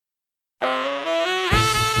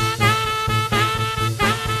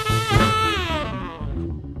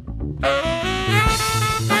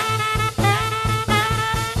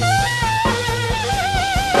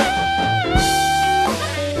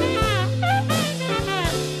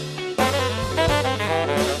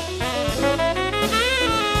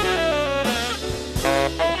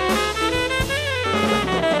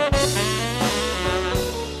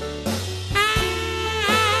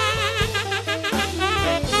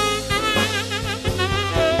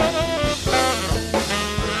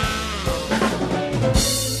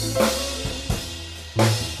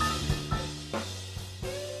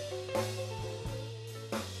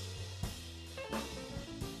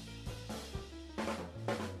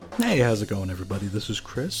Hey, how's it going, everybody? This is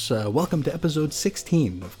Chris. Welcome to episode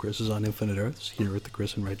 16 of Chris is on Infinite Earths here at the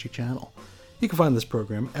Chris and Reggie channel. You can find this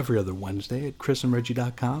program every other Wednesday at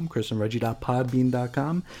chrisandreggie.com,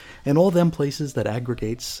 chrisandreggie.podbean.com, and all them places that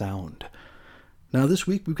aggregate sound. Now, this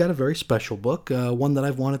week we've got a very special book, one that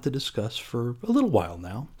I've wanted to discuss for a little while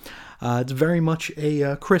now. It's very much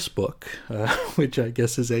a Chris book, which I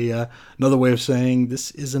guess is another way of saying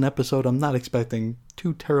this is an episode I'm not expecting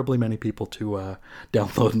too terribly many people to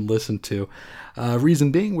download and listen to.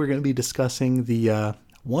 Reason being, we're going to be discussing the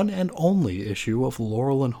one and only issue of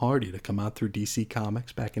Laurel and Hardy to come out through DC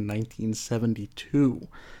Comics back in 1972.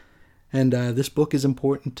 And this book is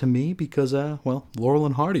important to me because, Laurel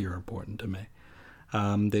and Hardy are important to me.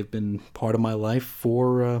 They've been part of my life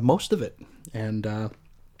for most of it, and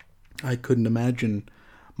I couldn't imagine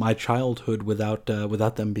my childhood without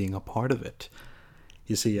them being a part of it.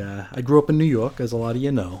 You see, I grew up in New York, as a lot of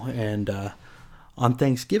you know, and on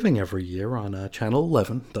Thanksgiving every year on Channel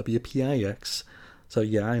 11, WPIX. So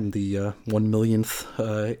yeah, I'm the 1 millionth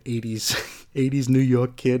 80s New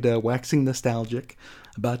York kid waxing nostalgic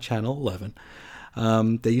about Channel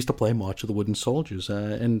 11. They used to play March of the Wooden Soldiers,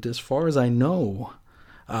 and as far as I know,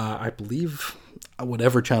 I believe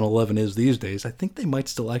whatever Channel 11 is these days, I think they might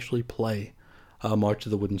still actually play March of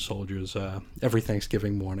the Wooden Soldiers every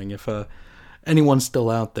Thanksgiving morning. If anyone's still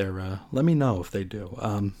out there, let me know if they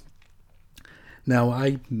do. Now,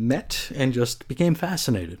 I met and just became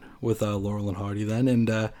fascinated with Laurel and Hardy then, and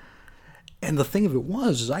the thing of it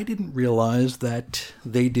was, is I didn't realize that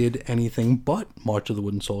they did anything but March of the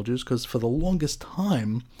Wooden Soldiers, because for the longest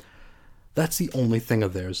time, that's the only thing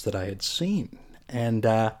of theirs that I had seen. And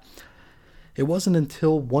it wasn't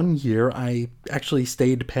until one year I actually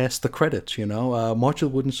stayed past the credits, you know. March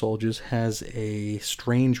of the Wooden Soldiers has a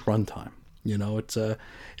strange runtime. You know,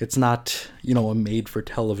 it's not, you know, a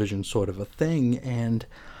made-for-television sort of a thing, and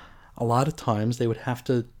a lot of times they would have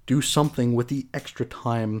to do something with the extra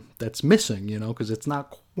time that's missing, you know, because it's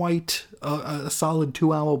not quite a solid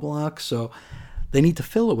 2-hour block, so they need to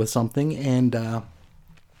fill it with something, and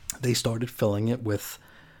they started filling it with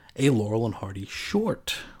a Laurel and Hardy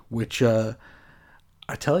short, which I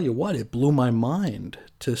tell you what, it blew my mind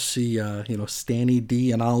to see, Stanny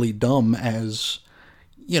D and Ollie Dumb as,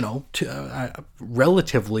 you know,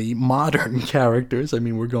 relatively modern characters. I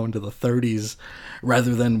mean, we're going to the 30s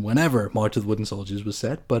rather than whenever March of the Wooden Soldiers was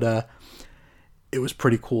set, but it was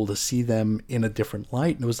pretty cool to see them in a different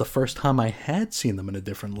light, and it was the first time I had seen them in a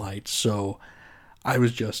different light, so I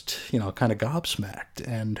was just, kind of gobsmacked.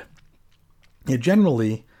 And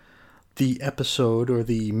generally, the episode or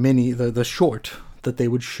the short that they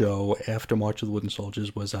would show after March of the Wooden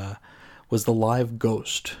Soldiers was the live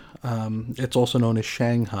Ghost. It's also known as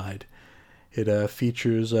Shanghaied. It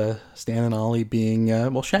features Stan and Ollie being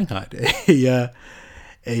Shanghaied.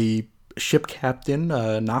 A ship captain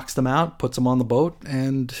knocks them out, puts them on the boat,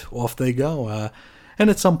 and off they go. And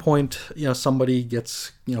at some point, somebody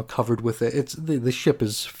gets, covered with it. It's the ship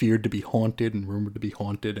is feared to be haunted and rumored to be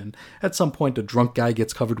haunted. And at some point, a drunk guy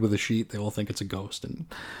gets covered with a sheet. They all think it's a ghost, and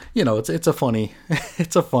it's a funny,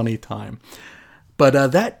 it's a funny time.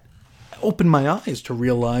 But that opened my eyes to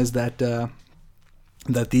realize that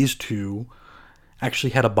that these two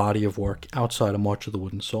actually had a body of work outside of March of the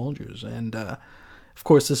Wooden Soldiers, and of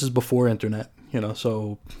course, this is before internet.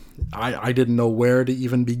 So I didn't know where to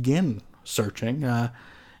even begin searching. I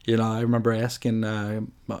remember asking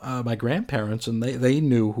my grandparents, and they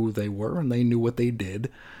knew who they were and they knew what they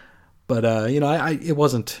did. But it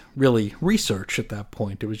wasn't really research at that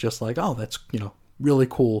point. It was just like, oh, that's really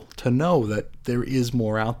cool to know that there is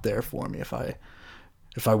more out there for me if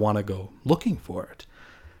I want to go looking for it.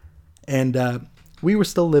 And we were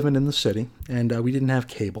still living in the city, and we didn't have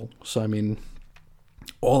cable. So I mean,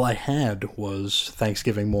 all I had was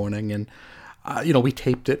Thanksgiving morning, and we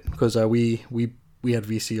taped it because we had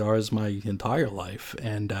VCRs my entire life,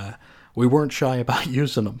 and we weren't shy about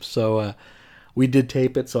using them. So we did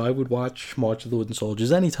tape it. So I would watch March of the Wooden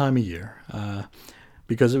Soldiers any time of year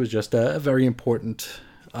because it was just a very important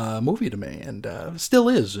movie to me, and still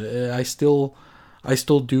is. I still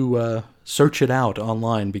do search it out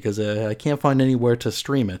online because I can't find anywhere to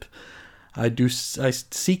stream it. I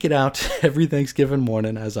seek it out every Thanksgiving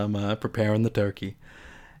morning as I'm preparing the turkey.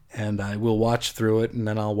 And I will watch through it, and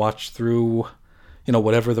then I'll watch through,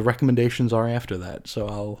 whatever the recommendations are after that. So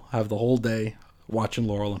I'll have the whole day watching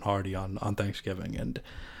Laurel and Hardy on Thanksgiving, and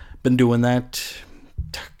been doing that,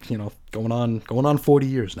 going on 40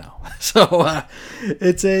 years now. So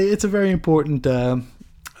it's a very important, a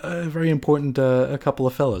couple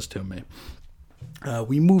of fellas to me.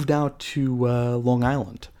 We moved out to Long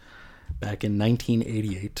Island back in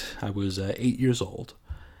 1988. I was 8 years old.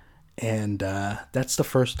 And that's the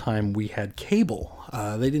first time we had cable.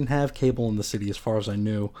 They didn't have cable in the city as far as I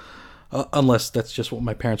knew, unless that's just what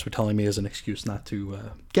my parents were telling me as an excuse not to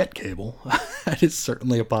get cable. That is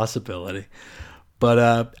certainly a possibility.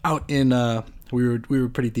 But out in, we were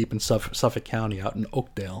pretty deep in Suffolk County, out in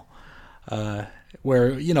Oakdale,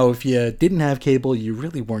 where, if you didn't have cable, you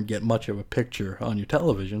really weren't getting much of a picture on your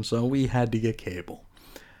television, so we had to get cable.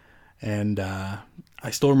 And I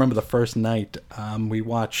still remember the first night we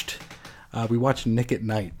watched Nick at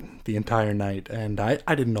Night the entire night, and I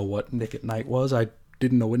didn't know what Nick at Night was. I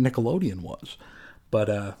didn't know what Nickelodeon was, but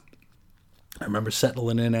I remember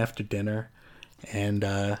settling in after dinner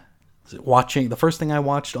and watching. The first thing I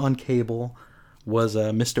watched on cable was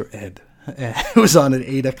Mr. Ed. It was on at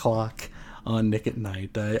 8 o'clock on Nick at Night.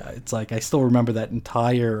 It's like I still remember that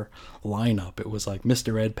entire lineup. It was like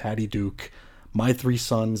Mr. Ed, Patty Duke, My Three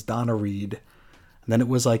Sons, Donna Reed. And then it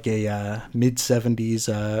was like a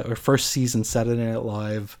mid-'70s or first season Saturday Night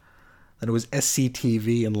Live. Then it was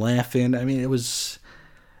SCTV and Laugh-In. I mean, it was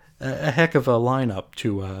a heck of a lineup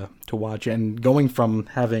to watch. And going from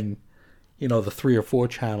having, the 3 or 4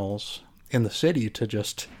 channels in the city to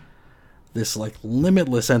just this like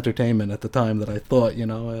limitless entertainment at the time that I thought,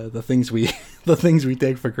 the things we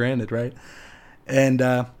take for granted, right? And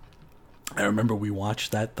I remember we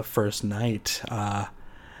watched that the first night.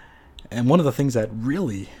 And one of the things that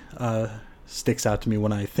really sticks out to me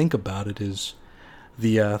when I think about it is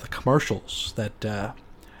the commercials that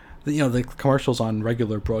the commercials on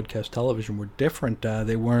regular broadcast television were different.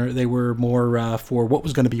 They were more for what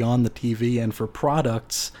was going to be on the TV and for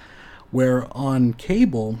products, where on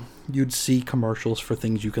cable you'd see commercials for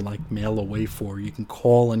things you could like mail away for, you can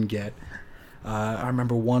call and get. I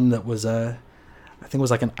remember one that was I think it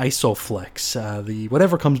was like an Isoflex, the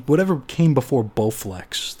whatever came before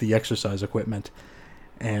Bowflex, the exercise equipment,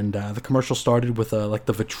 and the commercial started with like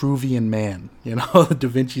the Vitruvian Man, the Da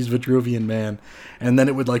Vinci's Vitruvian Man, and then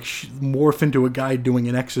it would like morph into a guy doing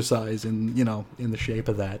an exercise in the shape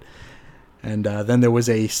of that, and then there was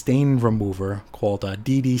a stain remover called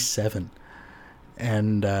DD7,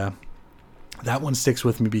 and that one sticks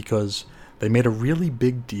with me because they made a really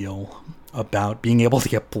big deal about being able to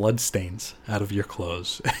get blood stains out of your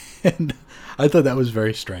clothes. And I thought that was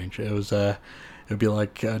very strange. It was it'd be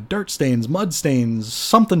like dirt stains, mud stains,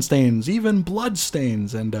 something stains, even blood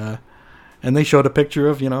stains, and they showed a picture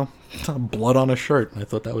of blood on a shirt, and I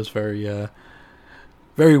thought that was very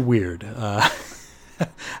very weird.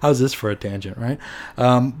 How's this for a tangent, right?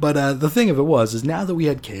 But the thing of it is now that we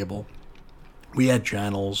had cable, we had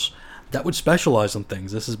channels that would specialize in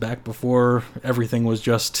things. This is back before everything was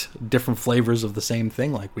just different flavors of the same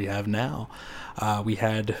thing like we have now. We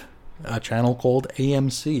had a channel called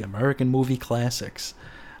AMC, American Movie Classics.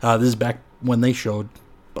 This is back when they showed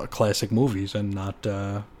classic movies and not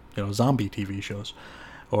zombie TV shows.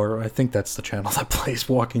 Or I think that's the channel that plays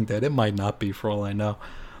Walking Dead. It might not be, for all I know.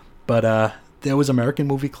 But there was American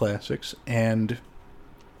Movie Classics, and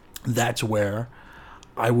that's where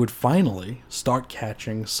I would finally start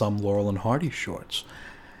catching some Laurel and Hardy shorts.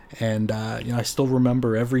 And I still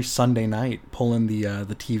remember every Sunday night pulling the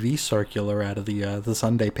TV circular out of the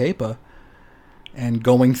Sunday paper and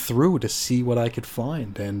going through to see what I could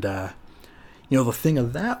find. And the thing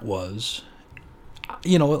of that was,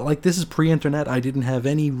 like, this is pre-internet. I didn't have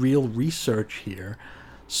any real research here.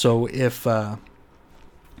 So if I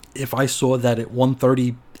saw that at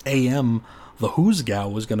 1:30 a.m. the Who's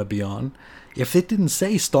Gal was going to be on, if it didn't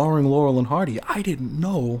say starring Laurel and Hardy, I didn't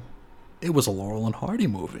know it was a Laurel and Hardy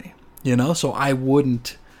movie, so I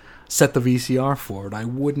wouldn't set the VCR for it. I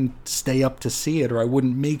wouldn't stay up to see it, or I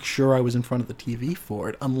wouldn't make sure I was in front of the TV for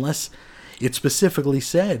it unless it specifically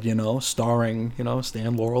said, starring,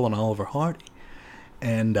 Stan Laurel and Oliver Hardy.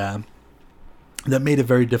 And that made it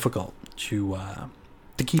very difficult to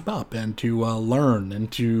keep up and to learn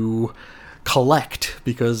and to collect,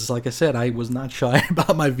 because like I said, I was not shy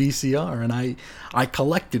about my VCR, and I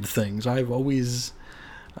collected things.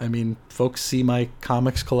 Folks see my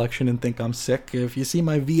comics collection and think I'm sick. If you see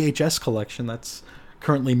my VHS collection that's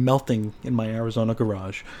currently melting in my Arizona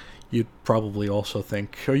garage, you'd probably also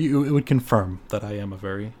think, or it would confirm that I am a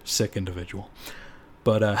very sick individual.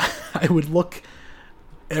 But I would look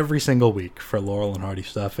every single week for Laurel and Hardy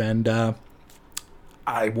stuff, and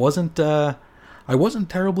I wasn't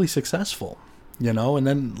terribly successful, and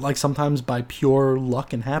then like sometimes by pure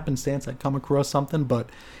luck and happenstance I'd come across something, but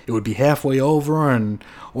it would be halfway over,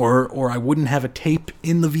 or I wouldn't have a tape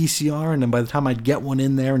in the VCR, and then by the time I'd get one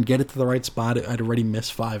in there and get it to the right spot, I'd already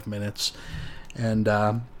missed 5 minutes, and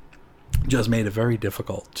just made it very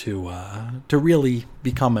difficult to really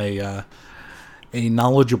become a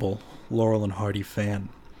knowledgeable Laurel and Hardy fan.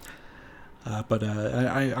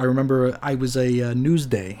 I remember I was a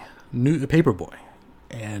paper boy,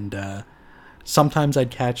 and sometimes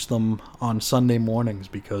I'd catch them on Sunday mornings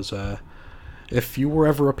because if you were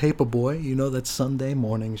ever a paper boy, you know that Sunday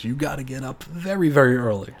mornings you got to get up very, very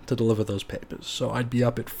early to deliver those papers. So I'd be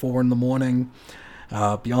up at 4 in the morning,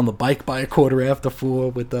 be on the bike by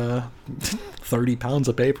 4:15 with 30 pounds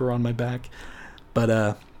of paper on my back. But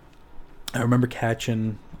I remember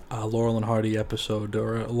catching a Laurel and Hardy episode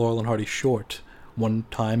or a Laurel and Hardy short one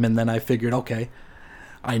time, and then I figured, okay,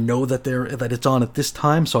 I know that it's on at this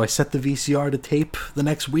time, so I set the VCR to tape the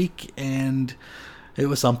next week, and it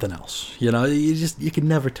was something else. You know, you could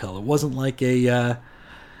never tell. It wasn't like a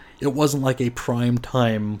prime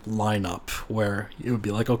time lineup where it would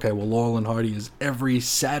be like, okay, well, Laurel and Hardy is every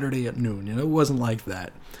Saturday at noon. You know, it wasn't like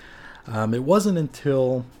that. It wasn't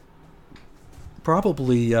until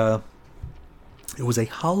probably it was a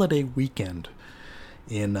holiday weekend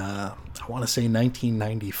in I want to say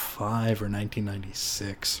 1995 or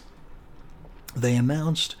 1996. They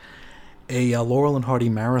announced a Laurel and Hardy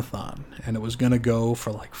marathon, and it was going to go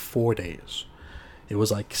for like 4 days. It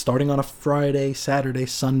was like starting on a Friday, Saturday,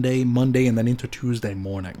 Sunday, Monday, and then into Tuesday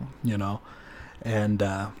morning, you know. And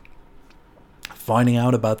finding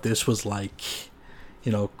out about this was like,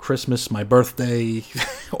 you know, Christmas, my birthday,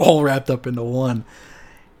 all wrapped up into one.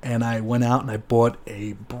 And I went out and I bought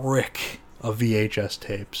a brick of VHS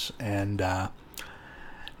tapes, and I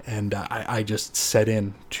just set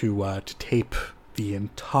in to tape the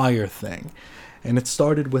entire thing. And it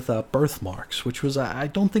started with Birthmarks, which was, I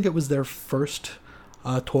don't think it was their first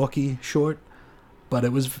talkie short, but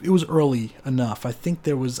it was early enough. I think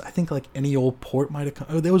like Any Old Port might have come.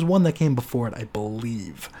 Oh, there was one that came before it, I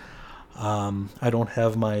believe. I don't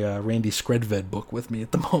have my Randy Skredved book with me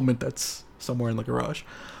at the moment. That's somewhere in the garage.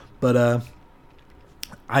 But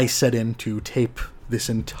I set in to tape this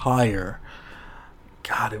entire.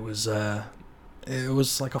 God, it was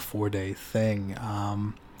like a 4-day thing.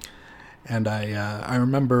 And I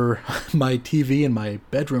remember my TV in my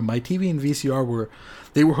bedroom. My TV and VCR were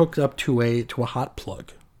hooked up to a hot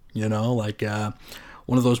plug. You know, like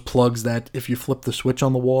one of those plugs that if you flip the switch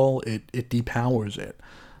on the wall, it depowers it.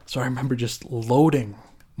 So I remember just loading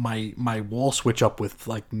my wall switch up with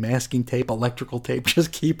like masking tape, electrical tape,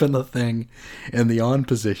 just keeping the thing in the on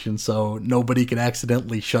position so nobody could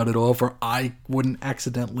accidentally shut it off, or I wouldn't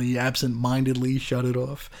accidentally, absent-mindedly shut it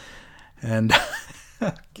off. And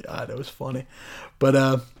God, it was funny.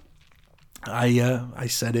 But I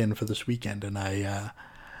set in for this weekend, and I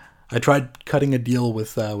tried cutting a deal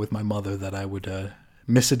with my mother that I would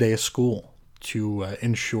miss a day of school to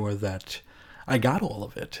ensure that I got all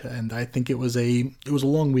of it. And I think it was a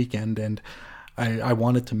long weekend, and I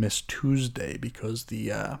wanted to miss Tuesday because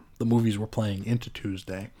the movies were playing into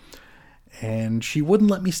Tuesday. And she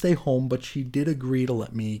wouldn't let me stay home, but she did agree to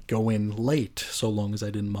let me go in late, so long as I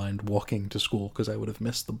didn't mind walking to school, because I would have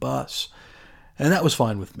missed the bus. And that was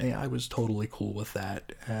fine with me. I was totally cool with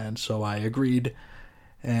that. And so I agreed,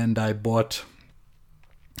 and I bought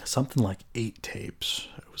something like 8 tapes.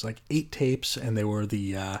 It was like 8 tapes, and they were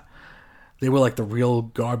like the real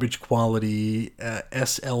garbage quality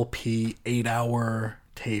SLP 8-hour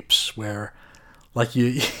tapes where like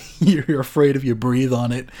you're afraid if you breathe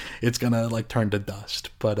on it, it's gonna like turn to dust.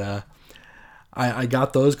 But I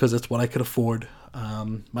got those because it's what I could afford.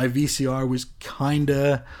 My VCR was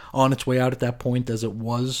kinda on its way out at that point as it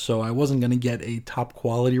was, so I wasn't gonna get a top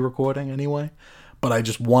quality recording anyway. But I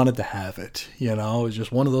just wanted to have it, you know. It was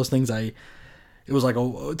just one of those things. It was like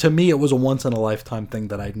to me, it was a once in a lifetime thing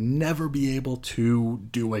that I'd never be able to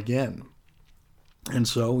do again. And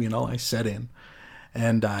so, you know, I set in,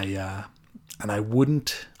 and I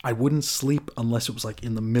wouldn't sleep unless it was like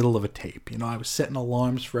in the middle of a tape. You know, I was setting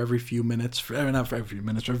alarms for every few minutes, for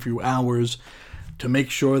every few hours, to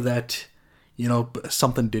make sure that, you know,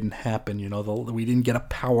 something didn't happen. You know, we didn't get a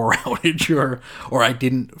power outage, or I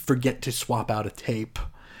didn't forget to swap out a tape.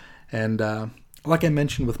 And like I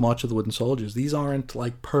mentioned with March of the Wooden Soldiers, these aren't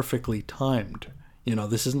like perfectly timed. You know,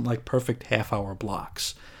 this isn't like perfect half-hour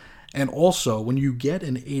blocks. And also, when you get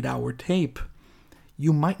an 8-hour tape,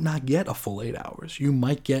 you might not get a full 8 hours. You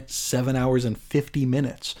might get 7 hours and 50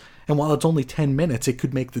 minutes. And while it's only 10 minutes, it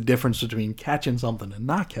could make the difference between catching something and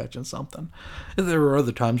not catching something. There are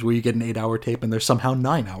other times where you get an 8-hour tape and there's somehow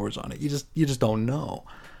 9 hours on it. You just don't know.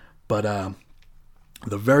 But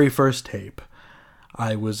the very first tape,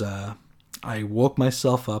 I woke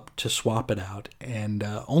myself up to swap it out, and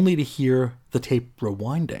only to hear the tape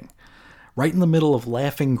rewinding right in the middle of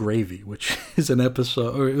Laughing Gravy, which is an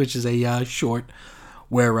episode, or which is a short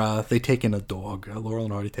where they take in a dog. Laurel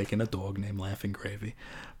and Hardy take in a dog named Laughing Gravy.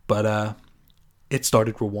 But it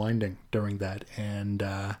started rewinding during that, and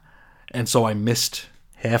so I missed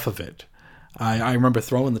half of it. I remember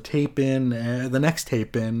throwing the next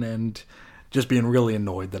tape in, and just being really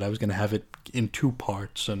annoyed that I was going to have it in 2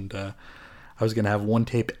 parts, and I was going to have one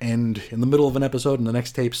tape end in the middle of an episode and the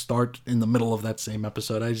next tape start in the middle of that same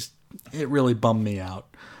episode. It really bummed me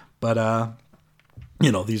out. But,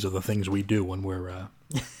 these are the things we do when we're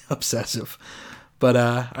obsessive. But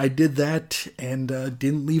I did that and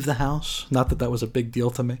didn't leave the house. Not that that was a big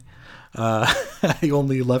deal to me. I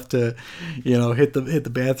only left to, hit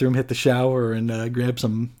the bathroom, hit the shower, and grab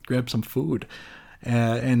some food,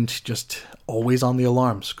 and just always on the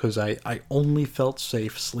alarms, because I only felt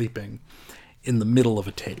safe sleeping in the middle of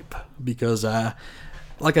a tape, because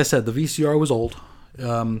like I said, the VCR was old,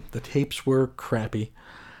 the tapes were crappy,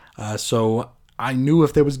 so I knew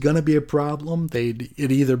if there was gonna be a problem, it'd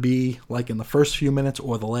either be like in the first few minutes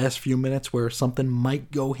or the last few minutes where something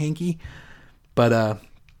might go hinky, but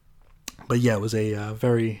yeah, it was a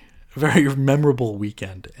very, very memorable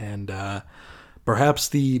weekend, and perhaps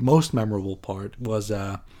the most memorable part was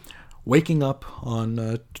waking up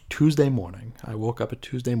on Tuesday morning. I woke up at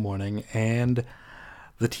Tuesday morning, and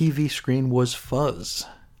the TV screen was fuzz.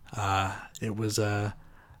 It was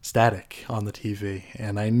static on the TV,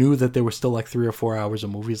 and I knew that there were still like 3 or 4 hours of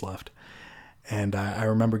movies left. And I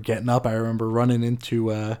remember getting up. I remember running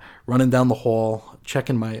down the hall,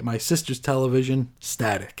 checking my sister's television,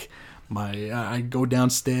 static. I go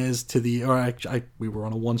downstairs to we were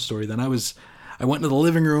on a 1-story then. I went into the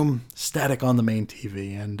living room, static on the main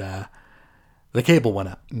TV, and the cable went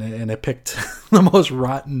out, and it picked the most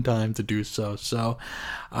rotten time to do so. So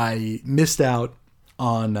I missed out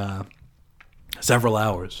on several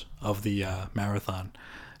hours of the marathon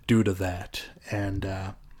due to that. And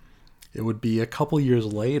it would be a couple years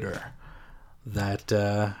later that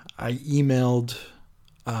I emailed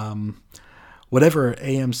whatever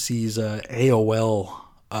AMC's AOL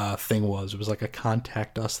thing was. It was like a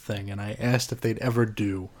contact us thing, and I asked if they'd ever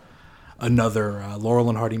do another Laurel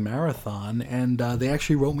and Hardy marathon, and they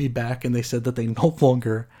actually wrote me back, and they said that they no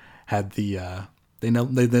longer had the they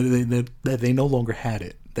no longer had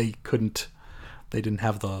it. They didn't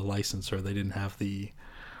have the license, or they didn't have the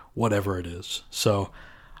whatever it is. So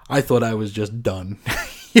I thought I was just done.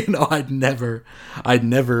 I'd never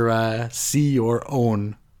see or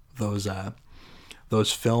own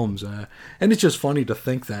those films, and it's just funny to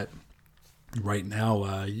think that right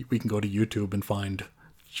now we can go to YouTube and find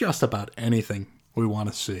just about anything we want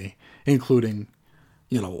to see, including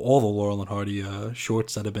all the Laurel and Hardy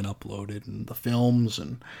shorts that have been uploaded, and the films,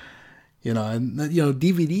 and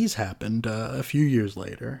DVDs happened a few years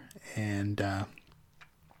later, and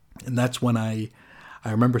that's when I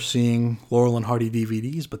remember seeing Laurel and Hardy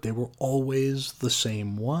DVDs, but they were always the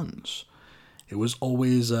same ones. It was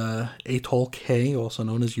always Atoll K, also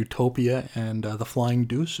known as Utopia, and the Flying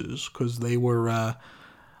Deuces, because they were,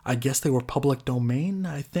 I guess they were public domain,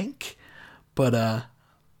 I think. But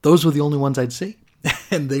those were the only ones I'd see,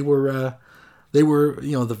 and they were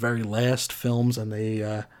the very last films, and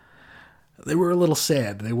they were a little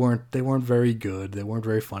sad. They weren't very good. They weren't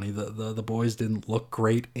very funny. The boys didn't look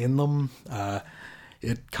great in them.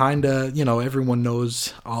 It kind of, everyone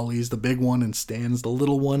knows Ollie's the big one and Stan's the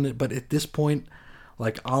little one. But at this point,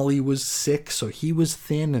 like, Ollie was sick, so he was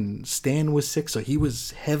thin, and Stan was sick, so he was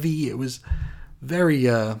heavy. It was very,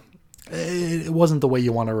 it wasn't the way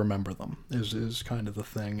you want to remember them, is kind of the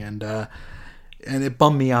thing. And it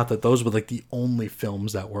bummed me out that those were like the only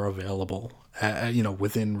films that were available,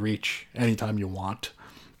 within reach anytime you want.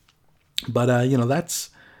 But, that's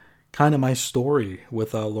kind of my story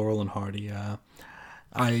with Laurel and Hardy.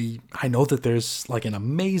 I know that there's like an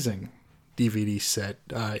amazing DVD set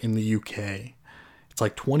in the UK. It's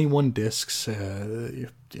like 21 discs,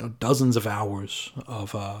 dozens of hours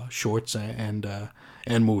of shorts and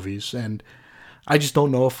movies, and I just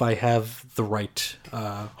don't know if I have the right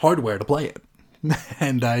hardware to play it,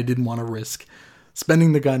 and I didn't want to risk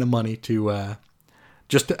spending the kind of money to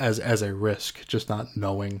just as a risk, just not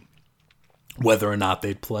knowing whether or not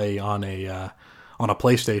they'd play on a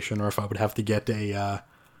PlayStation, or if I would have to get a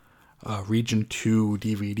Region 2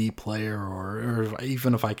 DVD player, or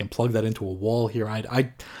even if I can plug that into a wall here.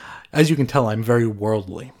 I as you can tell, I'm very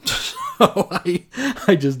worldly, so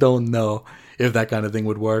I just don't know if that kind of thing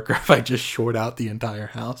would work, or if I just short out the entire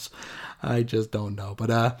house. I just don't know.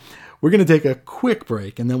 But we're going to take a quick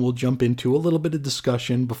break, and then we'll jump into a little bit of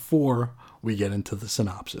discussion before we get into the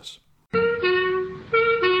synopsis.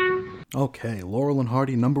 Okay, Laurel and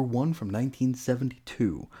Hardy number 1 from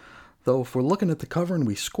 1972. Though if we're looking at the cover and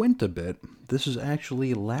we squint a bit, this is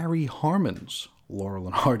actually Larry Harmon's Laurel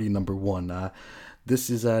and Hardy number 1. This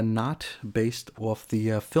is not based off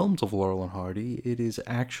the films of Laurel and Hardy. It is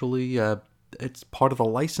actually it's part of the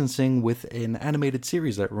licensing with an animated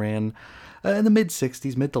series that ran in the mid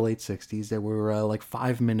to late 60s. There were like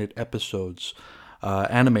 5-minute episodes,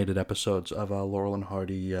 animated episodes of Laurel and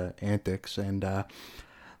Hardy antics. And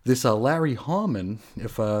this Larry Harmon,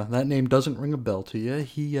 if that name doesn't ring a bell to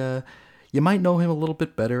you, you might know him a little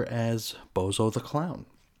bit better as Bozo the Clown.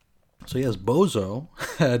 So yes, Bozo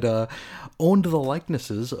had owned the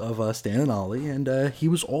likenesses of Stan and Ollie, and he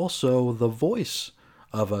was also the voice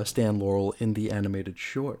of Stan Laurel in the animated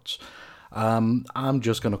shorts. I'm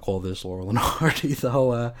just going to call this Laurel and Hardy,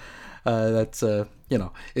 though. That's, it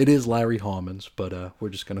is Larry Harmon's, but we're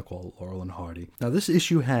just going to call it Laurel and Hardy. Now, this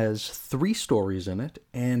issue has 3 stories in it,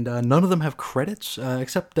 and none of them have credits,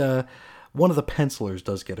 except one of the pencilers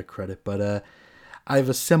does get a credit, but I've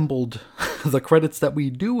assembled the credits that we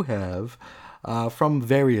do have from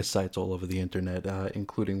various sites all over the internet,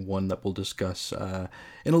 including one that we'll discuss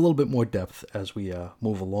in a little bit more depth as we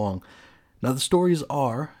move along. Now, the stories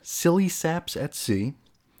are Silly Saps at Sea,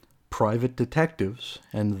 Private Detectives,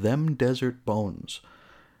 and Them Desert Bones.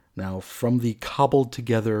 Now, from the cobbled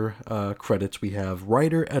together credits, we have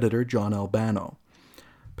writer-editor John Albano,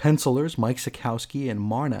 pencilers Mike Sikowski and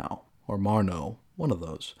Marnow, one of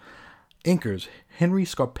those. Inkers Henry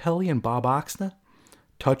Scarpelli and Bob Oxna.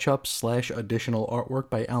 Touch-ups / additional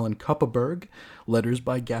artwork by Alan Kupperberg. Letters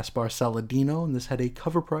by Gaspar Saladino, and this had a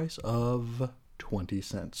cover price of 20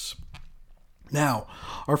 cents. Now,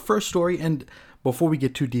 our first story, and before we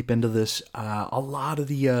get too deep into this, a lot of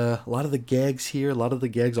the gags here, a lot of the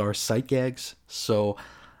gags are sight gags, so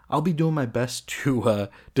I'll be doing my best to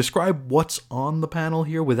describe what's on the panel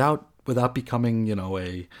here without becoming,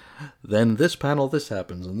 then this panel this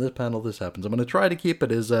happens and this panel this happens. I'm going to try to keep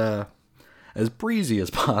it as breezy as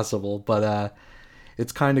possible, but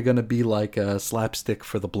it's kind of going to be like a slapstick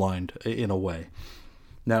for the blind in a way.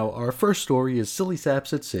 Now, our first story is Silly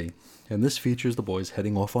Saps at Sea, and this features the boys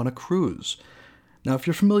heading off on a cruise. Now, if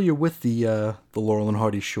you're familiar with the Laurel and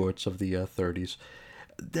Hardy shorts of the 30s,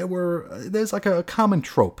 there's like a common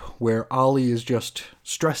trope where Ollie is just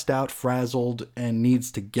stressed out, frazzled, and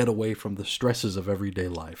needs to get away from the stresses of everyday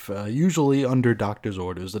life. Usually under doctor's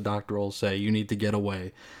orders. The doctor will say, you need to get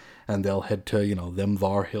away, and they'll head to, them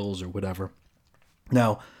Var Hills or whatever.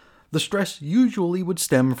 Now, the stress usually would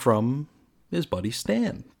stem from his buddy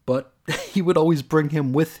Stan, but he would always bring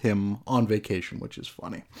him with him on vacation, which is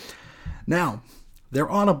funny. Now, they're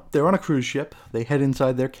on a cruise ship. They head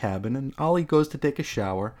inside their cabin, and Ollie goes to take a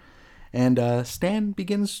shower, and Stan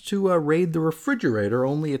begins to raid the refrigerator,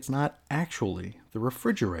 only it's not actually the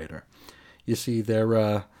refrigerator. You see,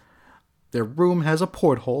 their room has a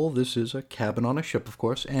porthole. This is a cabin on a ship, of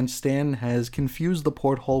course, and Stan has confused the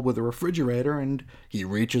porthole with a refrigerator, and he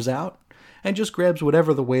reaches out and just grabs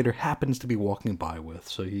whatever the waiter happens to be walking by with.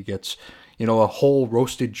 So he gets, a whole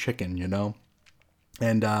roasted chicken,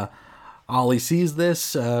 And Ollie sees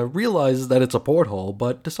this, realizes that it's a porthole,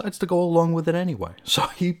 but decides to go along with it anyway. So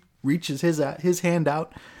he reaches his hand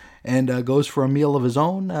out and goes for a meal of his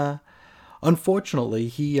own. Unfortunately,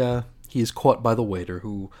 he is caught by the waiter,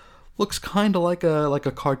 who looks kind of like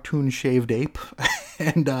a cartoon shaved ape,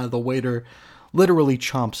 and the waiter literally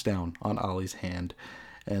chomps down on Ollie's hand,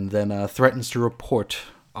 and then threatens to report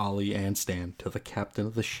Ollie and Stan to the captain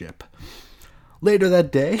of the ship. Later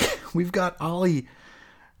that day, we've got Ollie.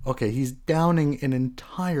 Okay, he's downing an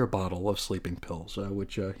entire bottle of sleeping pills,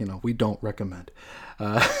 which, we don't recommend.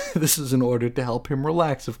 This is in order to help him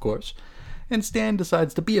relax, of course. And Stan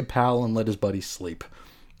decides to be a pal and let his buddy sleep,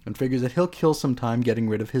 and figures that he'll kill some time getting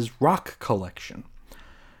rid of his rock collection.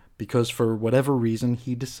 Because for whatever reason,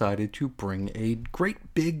 he decided to bring a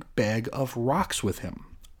great big bag of rocks with him.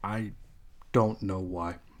 I don't know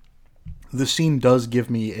why. The scene does give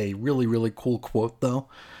me a really, really cool quote, though.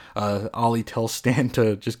 Ollie tells Stan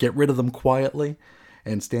to just get rid of them quietly,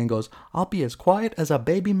 and Stan goes, "I'll be as quiet as a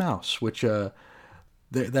baby mouse," which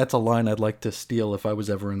that's a line I'd like to steal if I was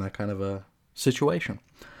ever in that kind of a situation.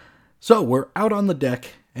 So we're out on the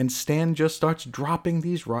deck, and Stan just starts dropping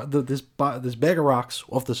this bag of rocks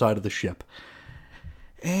off the side of the ship.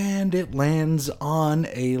 And it lands on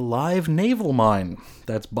a live naval mine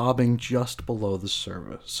that's bobbing just below the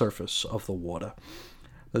surface of the water.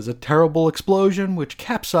 There's a terrible explosion which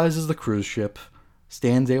capsizes the cruise ship.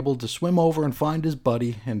 Stan's able to swim over and find his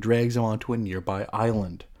buddy and drags him onto a nearby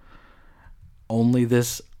island. Only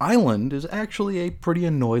this island is actually a pretty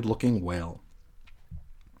annoyed-looking whale.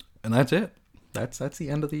 And that's it. That's the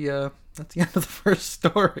end of the first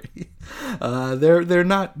story. They're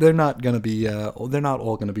not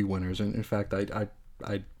all gonna be winners. And in fact, I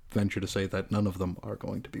venture to say that none of them are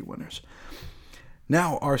going to be winners.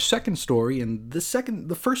 Now, our second story, and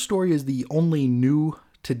the first story is the only new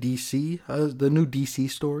to DC, the new DC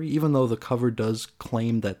story, even though the cover does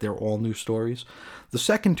claim that they're all new stories. The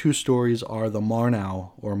second two stories are the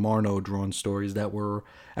Marno drawn stories that were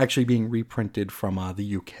actually being reprinted from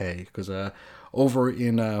the UK, because over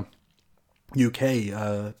in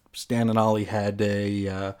UK, Stan and Ollie had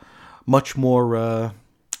a much more,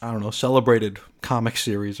 celebrated comic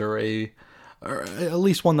series, or at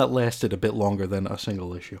least one that lasted a bit longer than a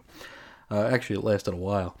single issue. Actually, it lasted a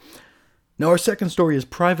while. Now, our second story is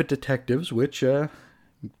Private Detectives, which,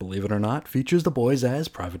 believe it or not, features the boys as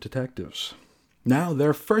private detectives. Now,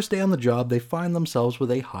 their first day on the job, they find themselves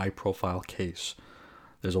with a high-profile case.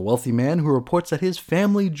 There's a wealthy man who reports that his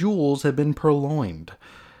family jewels have been purloined.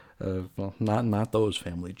 Well, not those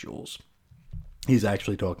family jewels. He's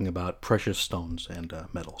actually talking about precious stones and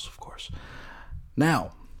metals, of course.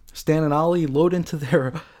 Now, Stan and Ollie load into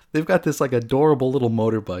they've got this like adorable little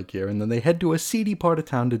motorbike here, and then they head to a seedy part of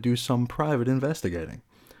town to do some private investigating.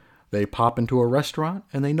 They pop into a restaurant,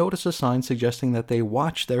 and they notice a sign suggesting that they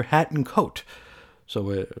watch their hat and coat.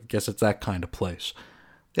 So I guess it's that kind of place.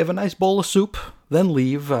 They have a nice bowl of soup, then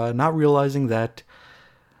leave, not realizing that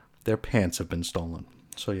their pants have been stolen.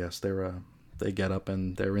 So yes, they get up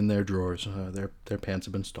and they're in their drawers. Their pants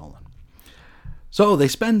have been stolen. So they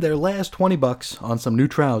spend their last $20 on some new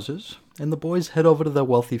trousers, and the boys head over to the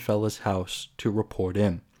wealthy fella's house to report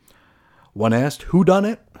in. When asked who done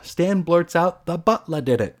it, Stan blurts out, "The butler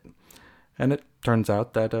did it." And it turns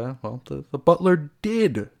out that, the butler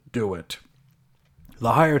did do it.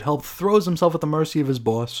 The hired help throws himself at the mercy of his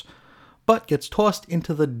boss, but gets tossed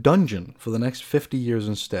into the dungeon for the next 50 years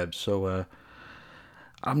instead. So,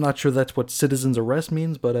 I'm not sure that's what citizen's arrest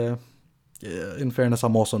means, but, in fairness,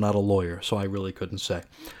 I'm also not a lawyer, so I really couldn't say.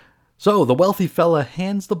 So the wealthy fella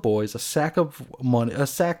hands the boys a sack of money, a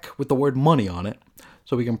sack with the word money on it,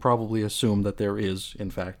 so we can probably assume that there is, in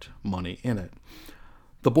fact, money in it.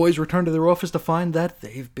 The boys return to their office to find that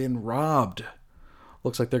they've been robbed.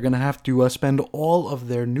 Looks like they're going to have to spend all of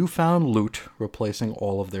their newfound loot replacing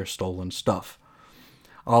all of their stolen stuff.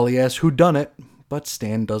 Ollie asks who done it, but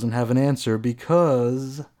Stan doesn't have an answer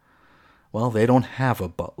because, well, they don't have a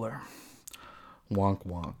butler. Wonk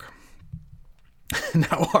wonk.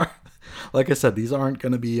 Now, like I said, these aren't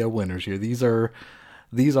going to be winners here. These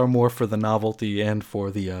are more for the novelty and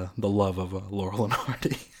for the love of Laurel and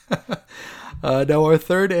Hardy. Now, our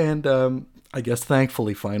third and I guess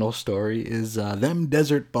thankfully final story is Them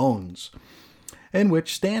Desert Bones, in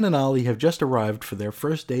which Stan and Ollie have just arrived for their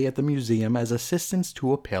first day at the museum as assistants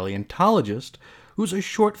to a paleontologist who's a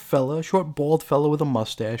short bald fella with a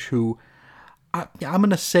mustache who, I'm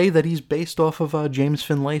going to say that he's based off of James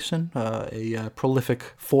Finlayson, a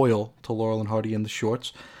prolific foil to Laurel and Hardy in the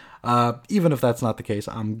shorts. Even if that's not the case,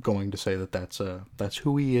 I'm going to say that that's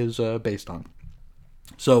who he is based on.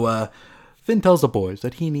 So Finn tells the boys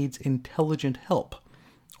that he needs intelligent help,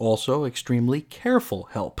 also extremely careful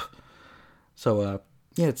help. So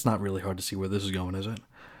it's not really hard to see where this is going, is it?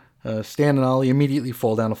 Stan and Ollie immediately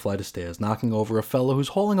fall down a flight of stairs, knocking over a fellow who's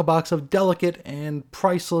hauling a box of delicate and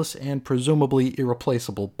priceless and presumably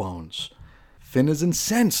irreplaceable bones. Finn is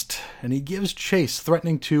incensed, and he gives chase,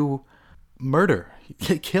 threatening to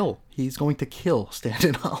kill. He's going to kill Stan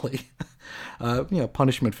and Ollie.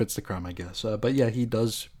 Punishment fits the crime, I guess. But yeah, he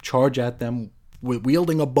does charge at them,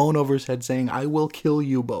 wielding a bone over his head, saying, "I will kill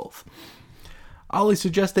you both." Ollie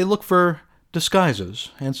suggests they look for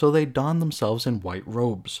disguises, and so they don themselves in white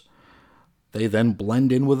robes. They then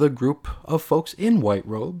blend in with a group of folks in white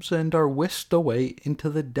robes and are whisked away into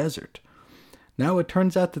the desert. Now it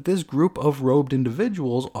turns out that this group of robed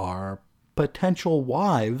individuals are potential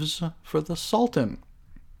wives for the Sultan.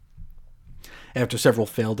 After several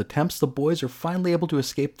failed attempts, the boys are finally able to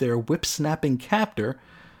escape their whip-snapping captor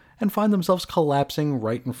and find themselves collapsing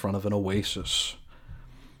right in front of an oasis.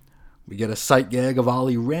 We get a sight gag of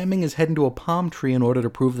Ollie ramming his head into a palm tree in order to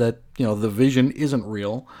prove that, the vision isn't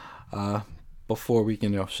real. Before we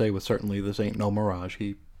can say with certainty this ain't no mirage,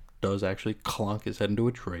 he does actually clonk his head into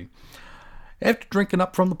a tree. After drinking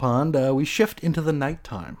up from the pond, we shift into the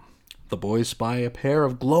nighttime. The boys spy a pair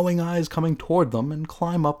of glowing eyes coming toward them and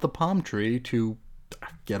climb up the palm tree to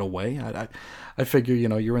get away. I figure,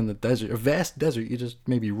 you're in the desert, a vast desert, you just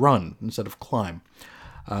maybe run instead of climb.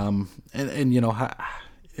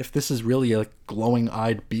 If this is really a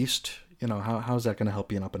glowing-eyed beast, how's that going to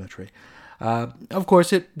help you up in a tree? Of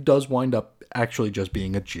course, it does wind up actually just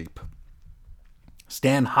being a jeep.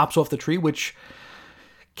 Stan hops off the tree, which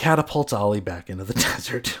catapults Ollie back into the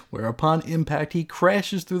desert, where upon impact he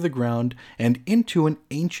crashes through the ground and into an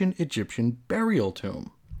ancient Egyptian burial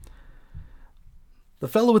tomb. The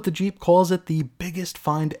fellow with the Jeep calls it the biggest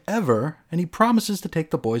find ever, and he promises to take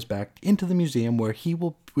the boys back into the museum where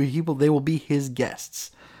they will be his guests.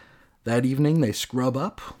 That evening, they scrub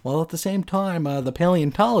up, while at the same time, the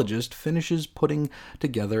paleontologist finishes putting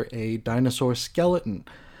together a dinosaur skeleton.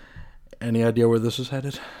 Any idea where this is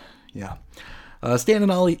headed? Yeah. Stan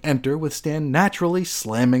and Ollie enter, with Stan naturally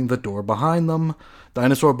slamming the door behind them.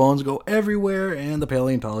 Dinosaur bones go everywhere, and the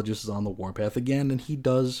paleontologist is on the warpath again, and he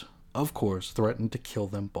does, of course, threaten to kill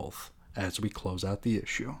them both as we close out the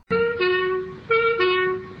issue.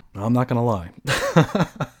 Now, I'm not going to lie.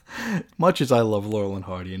 Much as I love Laurel and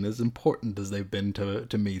Hardy, and as important as they've been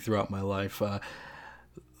to me throughout my life,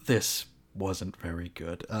 this wasn't very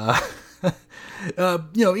good.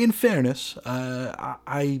 In fairness,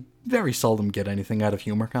 I very seldom get anything out of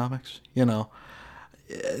humor comics. That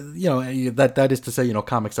is to say,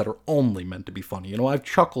 comics that are only meant to be funny. I've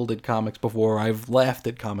chuckled at comics before, I've laughed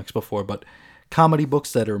at comics before, but comedy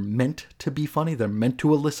books that are meant to be funny, they're meant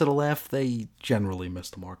to elicit a laugh, they generally miss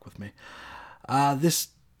the mark with me. This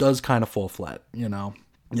does kind of fall flat,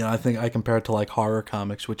 I think I compare it to like horror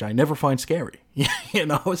comics, which I never find scary,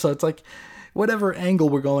 so it's like, whatever angle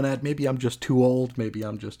we're going at, maybe I'm just too old, maybe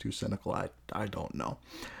I'm just too cynical, I don't know.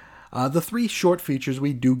 The 3 short features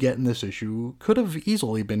we do get in this issue could have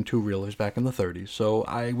easily been 2-reelers back in the 30s, so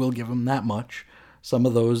I will give them that much. Some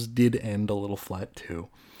of those did end a little flat too.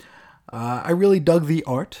 I really dug the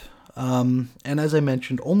art, and as I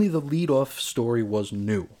mentioned, only the lead-off story was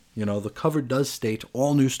new. The cover does state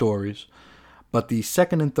all new stories, but the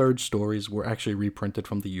second and third stories were actually reprinted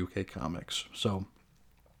from the UK comics, so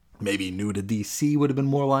maybe new to DC would have been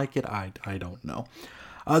more like it, I don't know.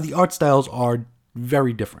 The art styles are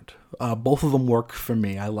very different. Both of them work for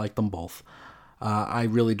me, I like them both. I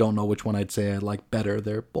really don't know which one I'd say I like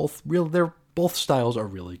better. Both styles are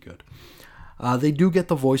really good. They do get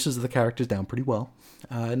the voices of the characters down pretty well,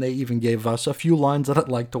 and they even gave us a few lines that I'd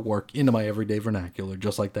like to work into my everyday vernacular,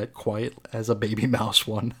 just like that quiet as a baby mouse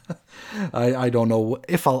one. I don't know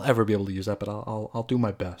if I'll ever be able to use that, but I'll do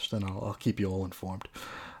my best, and I'll keep you all informed.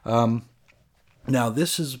 Now,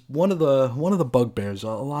 this is one of the bugbears a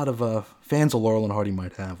lot of fans of Laurel and Hardy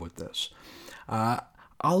might have with this.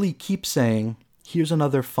 Ollie keeps saying, "Here's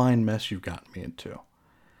another fine mess you've gotten me into."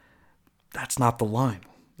 That's not the line.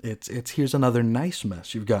 It's "Here's another nice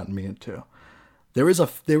mess you've gotten me into." There is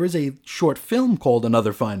a short film called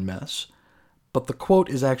Another Fine Mess, but the quote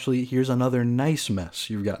is actually, "Here's another nice mess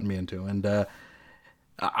you've gotten me into." And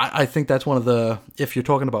I think that's one of the, if you're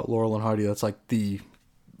talking about Laurel and Hardy, that's like the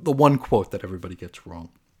one quote that everybody gets wrong.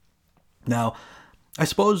 Now, I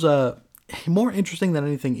suppose more interesting than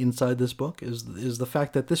anything inside this book is the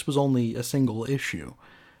fact that this was only a single issue.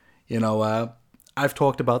 I've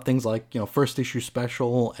talked about things like, first issue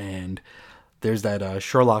special, and there's that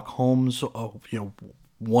Sherlock Holmes,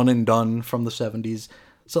 one and done from the 70s.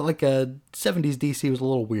 So like 70s DC was a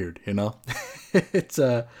little weird, It's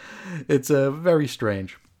very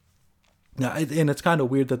strange. Now, and it's kind of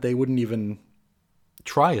weird that they wouldn't even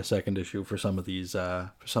try a second issue for some of these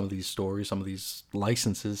stories, some of these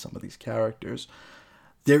licenses, some of these characters.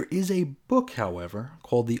 There is a book, however,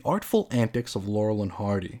 called The Artful Antics of Laurel and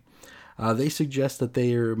Hardy. They suggest that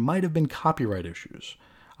there might have been copyright issues.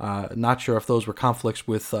 Not sure if those were conflicts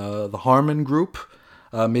with the Harmon Group,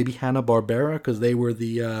 maybe Hanna-Barbera, because they were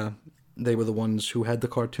the ones who had the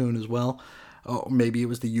cartoon as well. Maybe it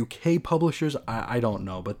was the UK publishers. I don't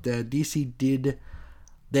know, but DC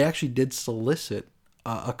actually did solicit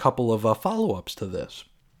a couple of follow-ups to this.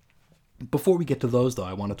 Before we get to those, though,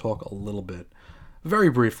 I want to talk a little bit, very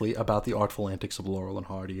briefly, about The Artful Antics of Laurel and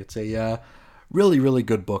Hardy. It's a really, really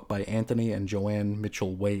good book by Anthony and Joanne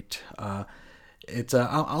Mitchell-Waite.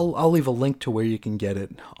 I'll leave a link to where you can get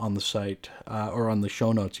it on the site or on the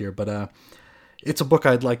show notes here, but it's a book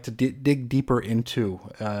I'd like to dig deeper into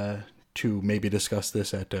to maybe discuss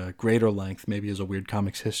this at greater length, maybe as a Weird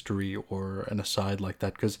Comics history or an aside like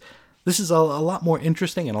that, because this is a lot more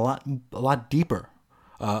interesting and a lot deeper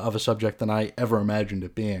of a subject than I ever imagined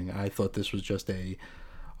it being. I thought this was just a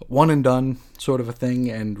one and done sort of a thing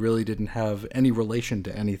and really didn't have any relation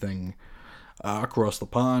to anything across the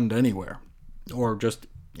pond anywhere, or just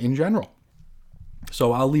in general.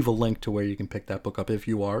 So I'll leave a link to where you can pick that book up if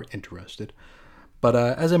you are interested. But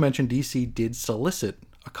as I mentioned, DC did solicit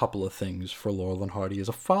a couple of things for Laurel and Hardy as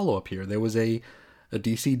a follow-up here. There was a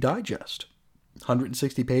DC Digest,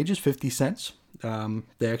 160 pages, 50 cents.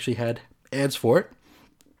 They actually had ads for it.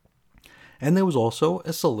 And there was also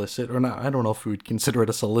a solicit, or not, I don't know if we would consider it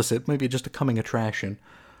a solicit, maybe just a coming attraction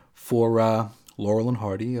for Laurel and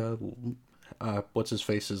Hardy. What's his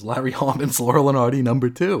face is Larry Hallman's Laurel and Hardy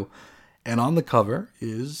 #2. And on the cover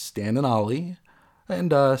is Stan and Ollie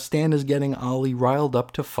And Stan is getting Ollie riled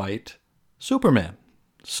up to fight Superman.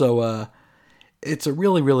 So it's a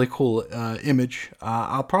really, really cool image.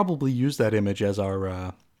 I'll probably use that image as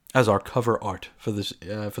our cover art for this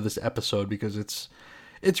episode, because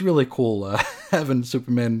it's really cool having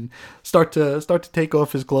Superman start to take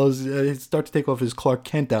off his clothes, start to take off his Clark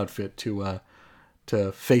Kent outfit to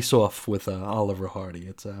face off with Oliver Hardy.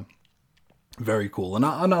 It's very cool, and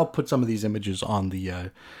I'll put some of these images on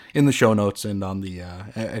the in the show notes and on the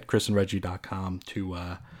at chrisandreggie.com to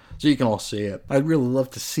so you can all see it. I'd really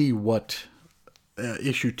love to see what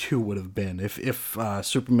issue 2 would have been if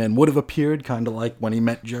Superman would have appeared, kind of like when he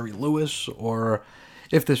met Jerry Lewis, or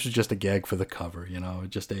if this was just a gag for the cover,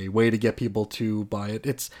 just a way to get people to buy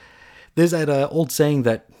it. There's that old saying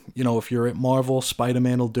that, if you're at Marvel,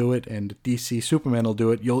 Spider-Man will do it, and DC, Superman will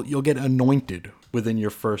do it. You'll get anointed within your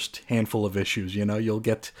first handful of issues. You'll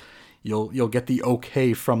get the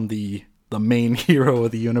okay from the main hero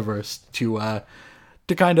of the universe to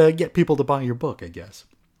kind of get people to buy your book, I guess.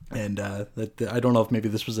 And I don't know if maybe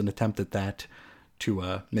this was an attempt at that,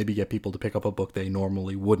 to maybe get people to pick up a book they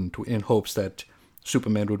normally wouldn't, in hopes that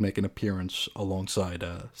Superman would make an appearance alongside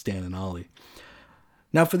Stan and Ollie.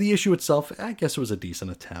 Now, for the issue itself, I guess it was a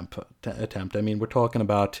decent attempt. I mean, we're talking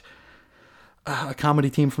about a comedy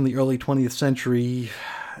team from the early 20th century.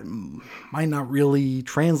 Might not really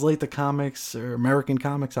translate to comics or American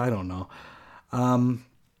comics. I don't know.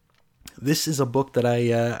 This is a book that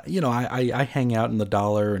I hang out in the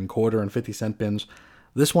 $1 and quarter and 50-cent bins.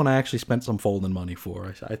 This one I actually spent some folding money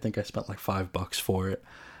for. I think I spent like $5 for it.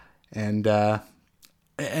 And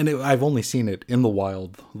I've only seen it in the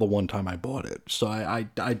wild the one time I bought it. So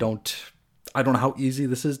I don't know how easy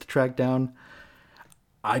this is to track down.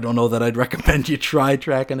 I don't know that I'd recommend you try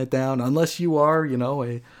tracking it down unless you are,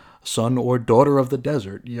 a son or daughter of the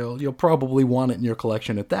desert. You'll probably want it in your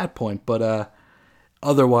collection at that point. But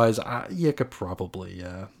otherwise, you could probably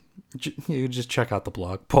you just check out the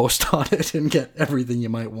blog post on it and get everything you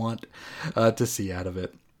might want to see out of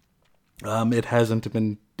it. It hasn't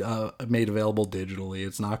been made available digitally.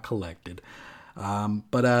 It's not collected.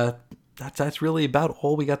 But that's really about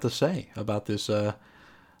all we got to say about this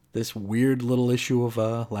this weird little issue of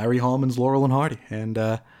Larry Hallman's Laurel and Hardy.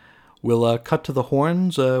 And we'll cut to the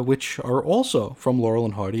horns, which are also from Laurel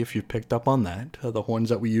and Hardy, if you've picked up on that. The horns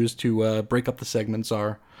that we use to break up the segments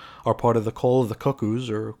are part of the Call of the Cuckoos,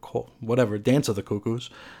 or whatever, Dance of the Cuckoos,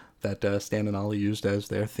 that Stan and Ollie used as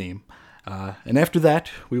their theme. And after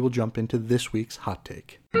that, we will jump into this week's Hot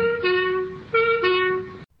Take.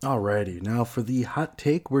 Alrighty, now for the Hot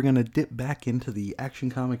Take, we're going to dip back into the Action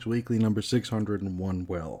Comics Weekly number 601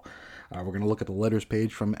 well. We're going to look at the letters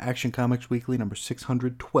page from Action Comics Weekly number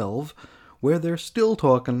 612, where they're still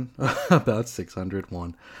talking about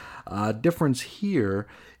 601. Difference here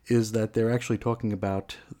is that they're actually talking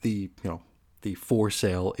about the for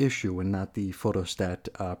sale issue and not the photostat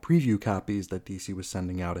preview copies that DC was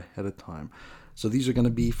sending out ahead of time. So these are going to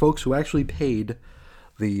be folks who actually paid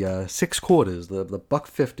the 6 quarters, the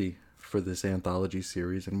 $1.50 for this anthology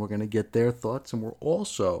series, and we're going to get their thoughts, and we're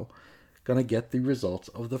also going to get the results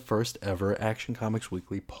of the first ever Action Comics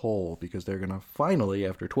Weekly poll, because they're going to finally,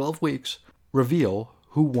 after 12 weeks, reveal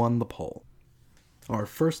who won the poll. Our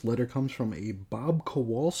first letter comes from a Bob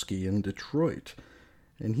Kowalski in Detroit,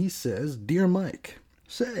 and he says, "Dear Mike,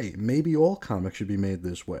 say, maybe all comics should be made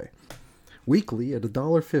this way. Weekly at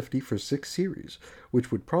 $1.50 for 6 series,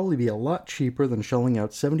 which would probably be a lot cheaper than shelling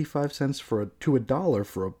out 75 cents to $1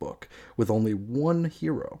 for a book with only one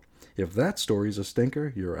hero. If that story's a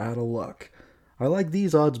stinker, you're out of luck. I like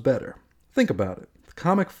these odds better. Think about it. The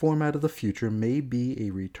comic format of the future may be a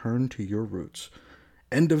return to your roots.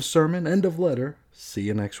 End of sermon, end of letter. See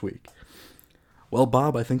you next week." Well,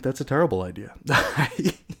 Bob, I think that's a terrible idea.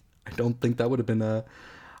 I don't think that would have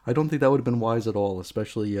been wise at all,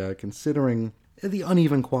 especially considering the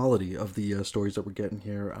uneven quality of the stories that we're getting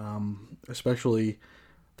here, especially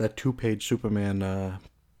that 2-page Superman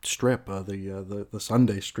strip, the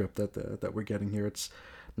Sunday strip that we're getting here. It's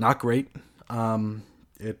not great. After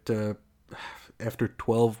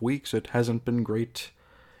 12 weeks, it hasn't been great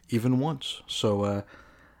even once. So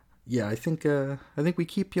yeah, I think we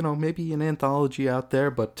keep maybe an anthology out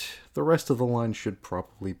there, but the rest of the line should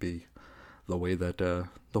probably be the way that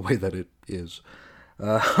it is.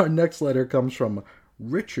 Our next letter comes from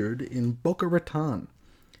Richard in Boca Raton.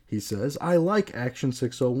 He says, "I like Action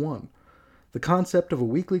 601. The concept of a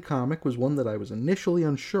weekly comic was one that I was initially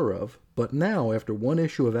unsure of, but now, after one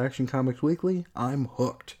issue of Action Comics Weekly, I'm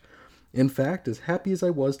hooked. In fact, as happy as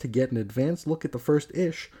I was to get an advanced look at the first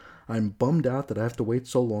ish, I'm bummed out that I have to wait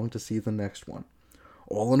so long to see the next one.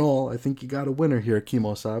 All in all, I think you got a winner here,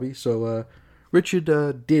 Kimosabi, so Richard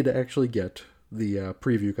did actually get the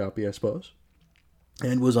preview copy, I suppose,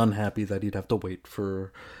 and was unhappy that he'd have to wait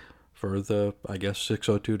for the, I guess,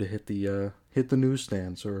 602 to hit the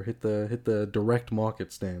newsstands or hit the direct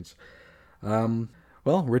market stands.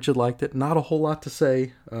 Well, Richard liked it. Not a whole lot to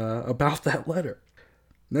say about that letter.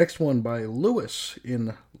 Next one by Lewis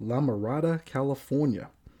in La Mirada, California.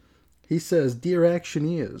 He says, "Dear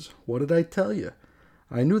Actioneers, what did I tell you?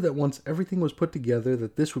 I knew that once everything was put together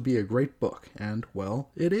that this would be a great book, and, well,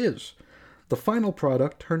 it is. The final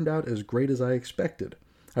product turned out as great as I expected.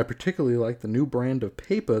 I particularly like the new brand of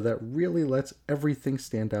paper that really lets everything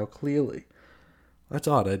stand out clearly." That's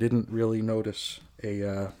odd. I didn't really notice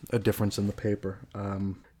a difference in the paper.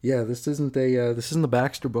 Yeah, this isn't the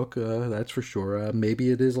Baxter book, that's for sure. Maybe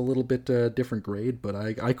it is a little bit different grade, but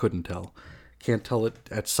I couldn't tell. Can't tell it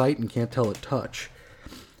at sight and can't tell at touch.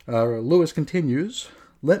 Lewis continues,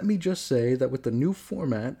 "Let me just say that with the new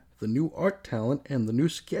format, the new art talent, and the new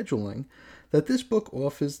scheduling, that this book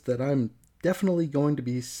offers that I'm definitely going to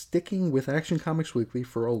be sticking with Action Comics Weekly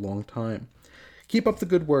for a long time. Keep up the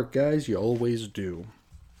good work, guys. You always do."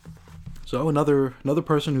 So another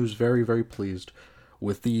person who's very, very pleased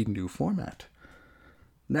with the new format.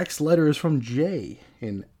 Next letter is from Jay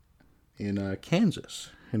in Kansas,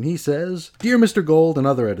 and he says, "Dear Mr. Gold and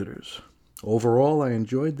other editors, overall I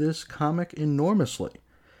enjoyed this comic enormously.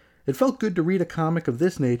 It felt good to read a comic of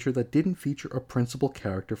this nature that didn't feature a principal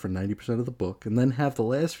character for 90% of the book and then have the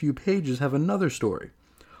last few pages have another story.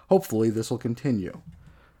 Hopefully this will continue."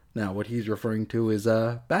 Now, what he's referring to is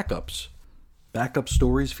backups. Backup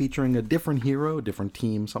stories featuring a different hero, a different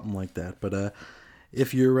team, something like that. But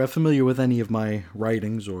if you're familiar with any of my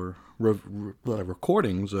writings or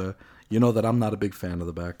recordings, you know that I'm not a big fan of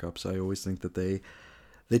the backups. I always think that they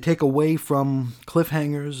take away from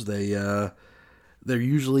cliffhangers. They're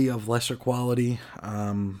usually of lesser quality.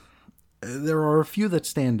 There are a few that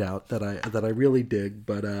stand out that I really dig,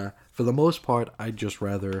 but for the most part, I'd just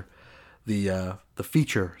rather the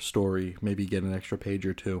feature story maybe get an extra page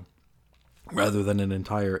or two, rather than an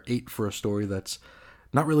entire 8 for a story that's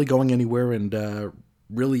not really going anywhere and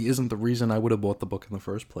really isn't the reason I would have bought the book in the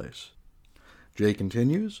first place. Jay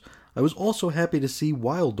continues, "I was also happy to see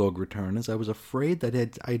Wild Dog return, as I was afraid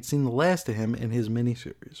that I'd seen the last of him in his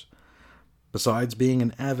miniseries. Besides being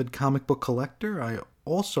an avid comic book collector, I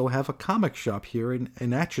also have a comic shop here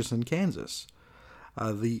in Atchison, Kansas.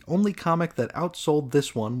 The only comic that outsold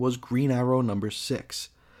this one was Green Arrow #6.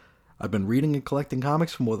 I've been reading and collecting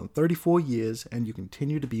comics for more than 34 years, and you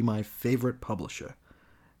continue to be my favorite publisher.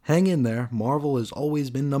 Hang in there, Marvel has always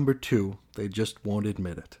been #2, they just won't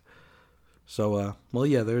admit it." So, well,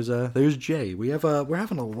 yeah, there's Jay. We're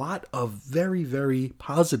having a lot of very, very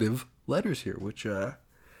positive letters here, which, I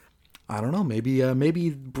don't know, maybe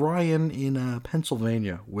Brian in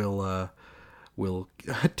Pennsylvania will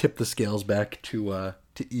tip the scales back to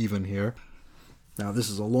even here. Now, this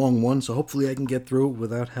is a long one, so hopefully I can get through it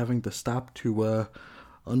without having to stop to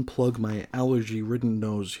unplug my allergy-ridden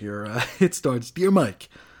nose here. It starts, "Dear Mike,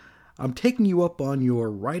 I'm taking you up on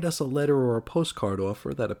your write us a letter or a postcard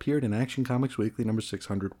offer that appeared in Action Comics Weekly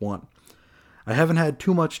 #601. I haven't had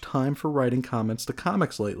too much time for writing comments to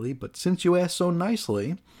comics lately, but since you asked so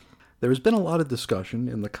nicely, there has been a lot of discussion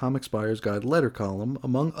in the Comics Buyer's Guide letter column,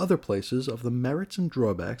 among other places, of the merits and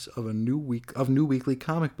drawbacks of new weekly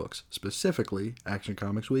comic books, specifically Action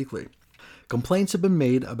Comics Weekly. Complaints have been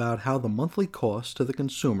made about how the monthly cost to the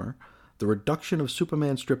consumer, the reduction of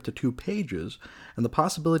Superman strip to 2 pages, and the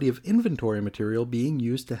possibility of inventory material being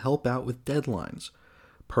used to help out with deadlines.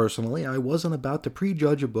 Personally, I wasn't about to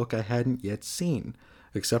prejudge a book I hadn't yet seen,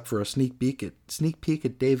 except for a sneak peek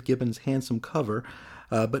at Dave Gibbons' handsome cover,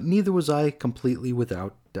 but neither was I completely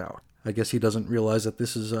without doubt. I guess he doesn't realize that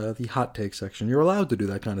this is the hot take section. You're allowed to do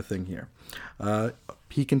that kind of thing here.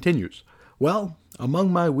 He continues, "Well,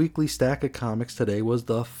 among my weekly stack of comics today was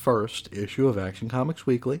the first issue of Action Comics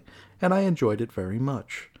Weekly, and I enjoyed it very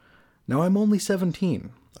much. Now I'm only 17,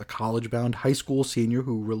 a college-bound high school senior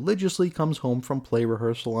who religiously comes home from play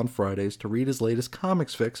rehearsal on Fridays to read his latest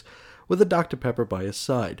comics fix with a Dr. Pepper by his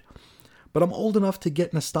side. But I'm old enough to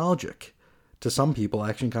get nostalgic. To some people,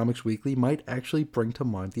 Action Comics Weekly might actually bring to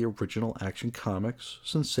mind the original Action Comics,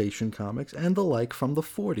 Sensation Comics, and the like from the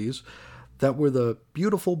 40s that were the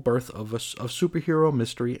beautiful birth of superhero,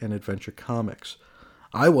 mystery, and adventure comics.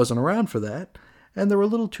 I wasn't around for that, and they're a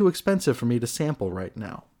little too expensive for me to sample right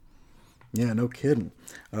now." Yeah, no kidding.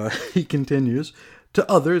 He continues, "To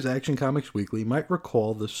others, Action Comics Weekly might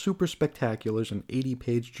recall the super spectaculars and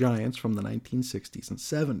 80-page giants from the 1960s and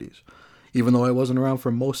 70s. Even though I wasn't around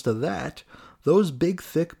for most of that, those big,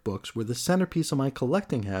 thick books were the centerpiece of my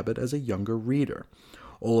collecting habit as a younger reader.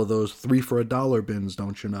 All of those 3 for $1 bins,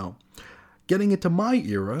 don't you know? Getting into my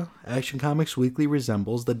era, Action Comics Weekly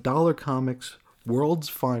resembles the Dollar Comics world's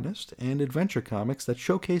finest and adventure comics that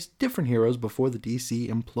showcase different heroes before the DC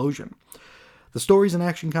implosion. The stories in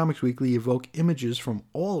Action Comics Weekly evoke images from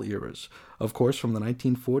all eras, of course from the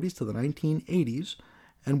 1940s to the 1980s,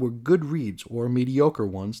 and were good reads or mediocre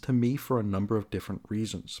ones to me for a number of different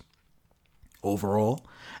reasons. Overall,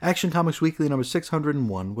 Action Comics Weekly number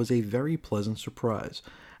 601 was a very pleasant surprise,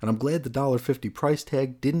 and I'm glad the $1.50 price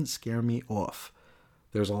tag didn't scare me off.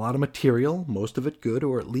 There's a lot of material, most of it good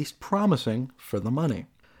or at least promising, for the money.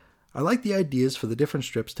 I like the ideas for the different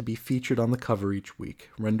strips to be featured on the cover each week,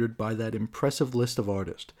 rendered by that impressive list of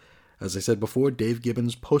artists. As I said before, Dave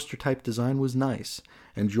Gibbons' poster type design was nice,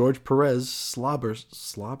 and George Perez slobber,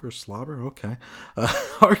 okay.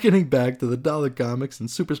 Harkening back to the Dollar Comics and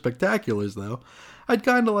Super Spectaculars, though, I'd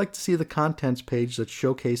kinda like to see the contents page that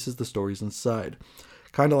showcases the stories inside.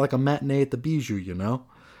 Kinda like a matinee at the Bijou, you know?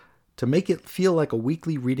 To make it feel like a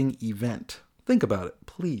weekly reading event. Think about it,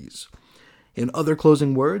 please. In other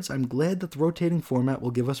closing words, I'm glad that the rotating format will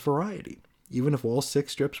give us variety. Even if all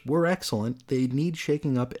 6 strips were excellent, they need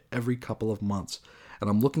shaking up every couple of months. And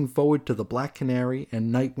I'm looking forward to the Black Canary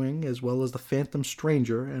and Nightwing, as well as the Phantom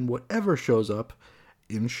Stranger and whatever shows up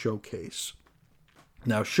in Showcase.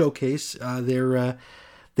 Now, Showcase,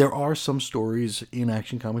 there are some stories in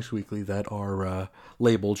Action Comics Weekly that are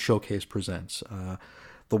labeled Showcase Presents.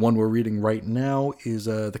 The one we're reading right now is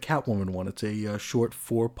the Catwoman one. It's a short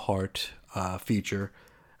 4-part feature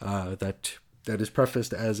that is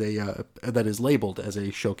prefaced as that is labeled as a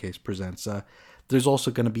Showcase Presents. There's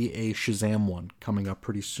also going to be a Shazam one coming up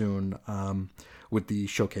pretty soon with the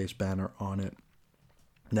Showcase banner on it.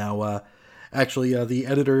 Now, actually, the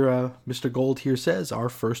editor, Mr. Gold, here says our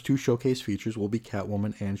first 2 Showcase features will be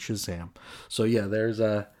Catwoman and Shazam. So yeah, there's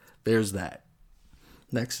that.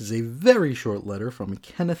 Next is a very short letter from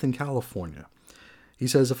Kenneth in California. He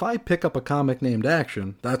says, if I pick up a comic named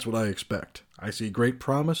Action, that's what I expect. I see great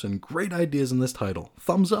promise and great ideas in this title.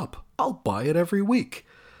 Thumbs up. I'll buy it every week.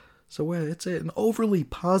 So it's an overly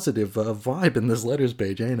positive vibe in this letters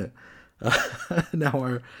page, ain't it? Now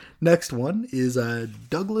our next one is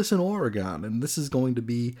Douglas in Oregon, and this is going to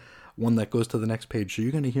be one that goes to the next page, so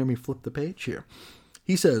you're going to hear me flip the page here.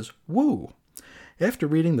 He says, woo! After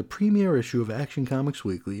reading the premiere issue of Action Comics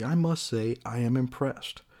Weekly, I must say I am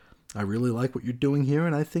impressed. I really like what you're doing here,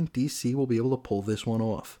 and I think DC will be able to pull this one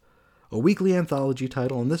off. A weekly anthology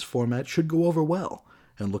title in this format should go over well,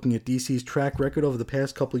 and looking at DC's track record over the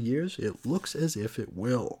past couple of years, it looks as if it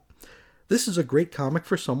will. This is a great comic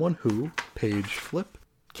for someone who, page flip,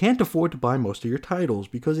 can't afford to buy most of your titles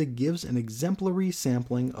because it gives an exemplary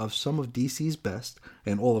sampling of some of DC's best,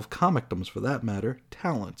 and all of comicdom's for that matter,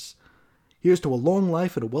 talents. Here's to a long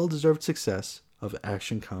life and a well-deserved success of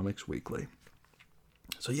Action Comics Weekly.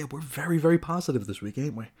 So yeah, we're very, very positive this week,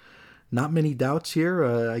 ain't we? Not many doubts here.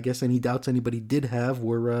 I guess any doubts anybody did have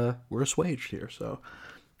were assuaged here. So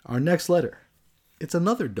our next letter, it's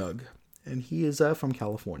another Doug, and he is from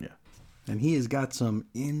California. And he has got some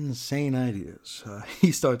insane ideas.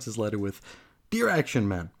 He starts his letter with, Dear Action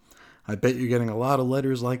Men, I bet you're getting a lot of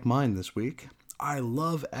letters like mine this week. I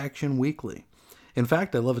love Action Weekly. In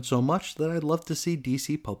fact, I love it so much that I'd love to see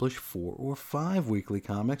DC publish 4 or 5 weekly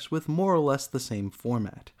comics with more or less the same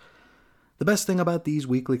format. The best thing about these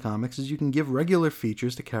weekly comics is you can give regular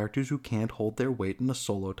features to characters who can't hold their weight in a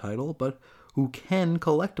solo title, but who can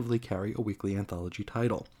collectively carry a weekly anthology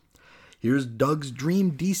title. Here's Doug's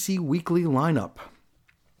dream DC weekly lineup.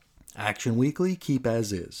 Action Weekly, keep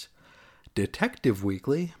as is. Detective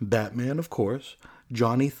Weekly, Batman, of course.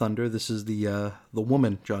 Johnny Thunder, this is the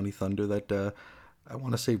woman Johnny Thunder that I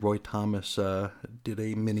want to say Roy Thomas did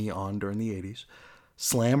a mini on during the 80s.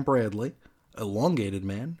 Slam Bradley, Elongated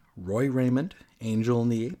Man, Roy Raymond, Angel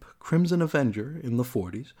and the Ape, Crimson Avenger in the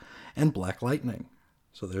 40s, and Black Lightning.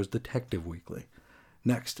 So there's Detective Weekly.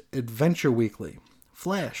 Next, Adventure Weekly.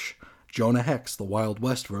 Flash, Jonah Hex, the Wild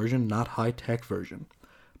West version, not high-tech version.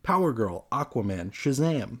 Power Girl, Aquaman,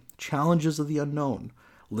 Shazam, Challenges of the Unknown,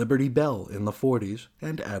 Liberty Bell in the 40s,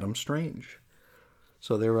 and Adam Strange.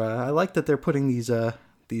 So I like that they're putting these in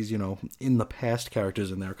the past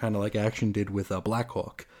characters in there, kind of like Action did with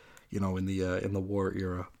Blackhawk, in the war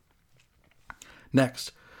era.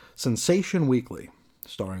 Next, Sensation Weekly,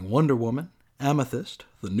 starring Wonder Woman, Amethyst,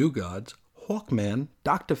 the New Gods, Hawkman,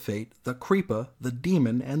 Dr. Fate, the Creeper, the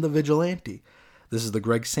Demon, and the Vigilante. This is the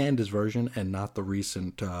Greg Sanders version and not the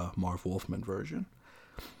recent Marv Wolfman version.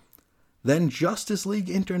 Then Justice League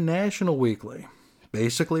International Weekly.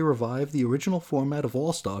 Basically revive the original format of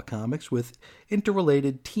All-Star Comics with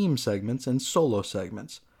interrelated team segments and solo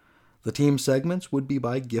segments. The team segments would be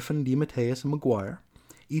by Giffen, DeMatteis, and McGuire.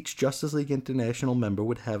 Each Justice League International member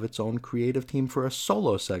would have its own creative team for a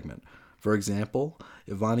solo segment. For example,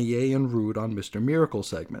 Ivanier and Rude on Mr. Miracle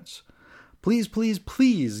segments. Please, please,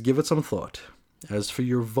 please give it some thought. As for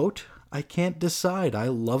your vote, I can't decide. I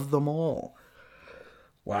love them all.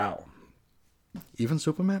 Wow. Even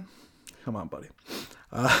Superman? Come on, buddy.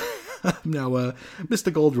 Now,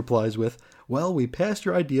 Mr. Gold replies with, well, we passed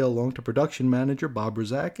your idea along to production manager Bob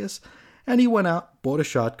Rozakis, and he went out, bought a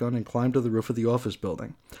shotgun, and climbed to the roof of the office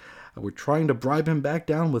building. We're trying to bribe him back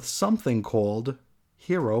down with something called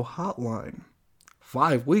Hero Hotline.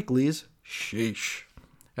 5 weeklies? Sheesh.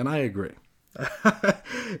 And I agree.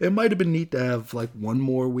 It might have been neat to have like one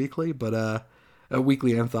more weekly, but a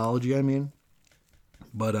weekly anthology, I mean.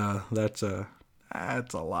 But that's a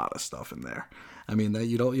lot of stuff in there. I mean, that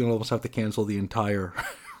you almost have to cancel the entire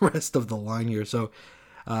rest of the line here. So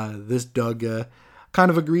this Doug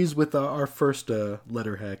kind of agrees with our first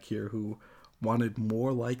letter hack here, who wanted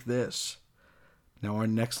more like this. Now our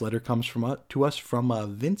next letter comes to us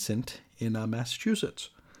from Vincent in Massachusetts.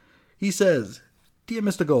 He says, Dear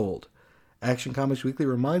Mr. Gold, Action Comics Weekly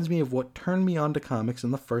reminds me of what turned me on to comics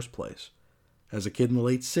in the first place. As a kid in the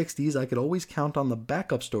late 60s, I could always count on the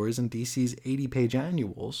backup stories in DC's 80-page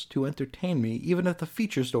annuals to entertain me, even if the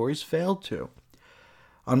feature stories failed to.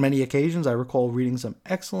 On many occasions, I recall reading some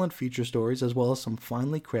excellent feature stories as well as some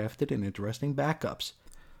finely crafted and interesting backups.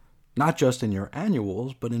 Not just in your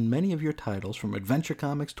annuals, but in many of your titles from Adventure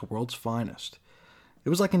Comics to World's Finest. It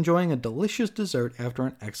was like enjoying a delicious dessert after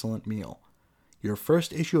an excellent meal. Your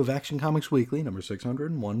first issue of Action Comics Weekly, number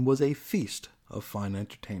 601, was a feast of fine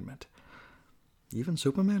entertainment. Even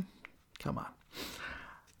Superman? Come on.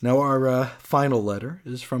 Now our final letter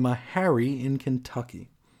is from Harry in Kentucky.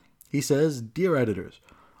 He says, Dear editors,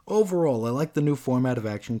 overall I like the new format of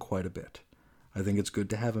Action quite a bit. I think it's good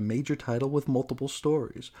to have a major title with multiple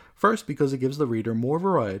stories. First, because it gives the reader more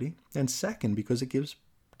variety, and second, because it gives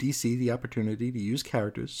DC the opportunity to use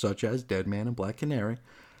characters, such as Deadman and Black Canary,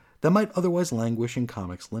 that might otherwise languish in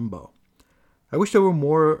comics limbo. I wish there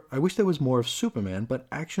was more of Superman, but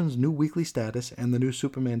Action's new weekly status and the new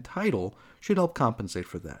Superman title should help compensate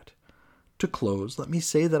for that. To close, let me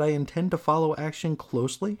say that I intend to follow Action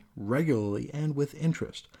closely, regularly, and with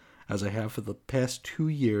interest, as I have for the past 2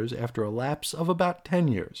 years after a lapse of about 10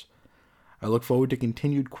 years. I look forward to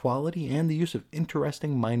continued quality and the use of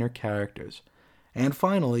interesting minor characters. And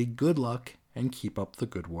finally, good luck and keep up the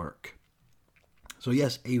good work. So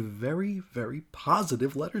yes, a very, very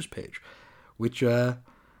positive letters page, which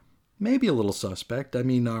may be a little suspect. I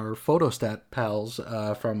mean, our Photostat pals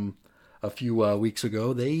from a few weeks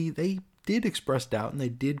ago, they did express doubt, and they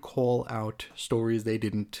did call out stories they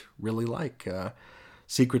didn't really like.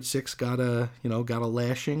 Secret Six got a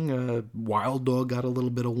lashing. Wild Dog got a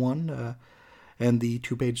little bit of one, and the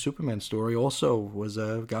 2-page Superman story also was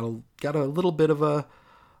got a little bit of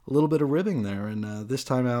ribbing there. And this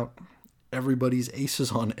time out, everybody's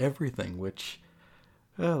aces on everything, which,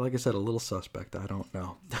 like I said, a little suspect. I don't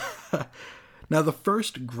know. Now, the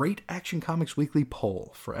first Great Action Comics Weekly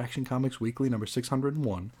poll for Action Comics Weekly number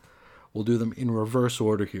 601, we'll do them in reverse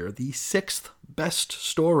order here. The 6th best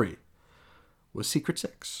story was Secret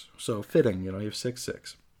Six. So fitting, you have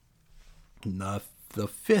 6-6. The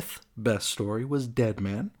 5th best story was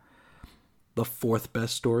Deadman. The 4th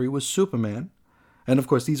best story was Superman. And of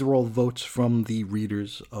course, these are all votes from the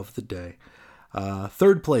readers of the day.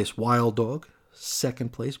 3rd place, Wild Dog.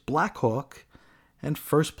 2nd place, Black Hawk. And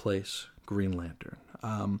 1st place, Green Lantern.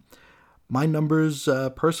 My numbers,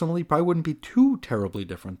 personally, probably wouldn't be too terribly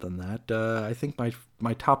different than that. I think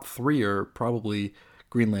my top 3 are probably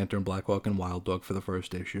Green Lantern, Black Hawk, and Wild Dog for the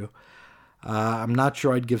first issue. I'm not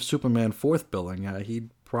sure I'd give Superman 4th billing.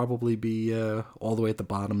 He'd probably be all the way at the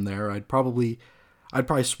bottom there. I'd probably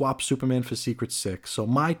swap Superman for Secret Six. So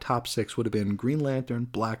my top 6 would have been Green Lantern,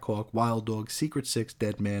 Black Hawk, Wild Dog, Secret Six,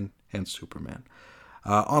 Deadman, and Superman.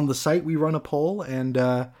 On the site, we run a poll, and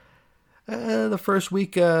the first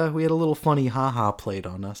week we had a little funny ha-ha played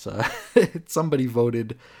on us. Somebody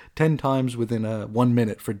voted 10 times within 1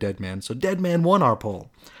 minute for Deadman, so Deadman won our poll.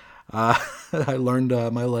 I learned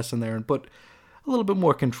my lesson there and put a little bit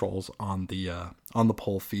more controls on the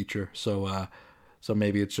poll feature. So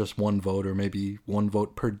maybe it's just 1 vote, or maybe 1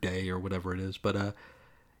 vote per day, or whatever it is. But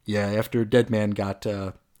yeah, after Deadman got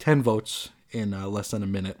 10 votes in less than a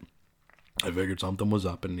minute, I figured something was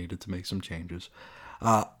up and needed to make some changes.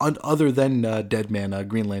 Other than Deadman,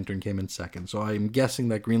 Green Lantern came in 2nd. So I'm guessing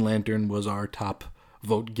that Green Lantern was our top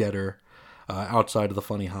vote getter outside of the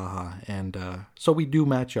funny haha. And so we do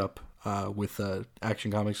match up with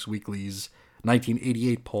Action Comics Weekly's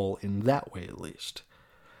 1988 poll in that way, at least.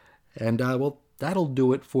 And, well, that'll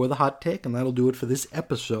do it for the hot take, and that'll do it for this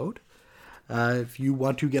episode. If you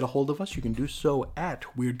want to get a hold of us, you can do so at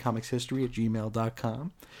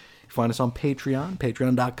weirdcomicshistory@gmail.com. Find us on Patreon,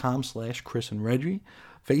 patreon.com/Chris and Reggie.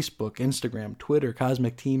 Facebook, Instagram, Twitter,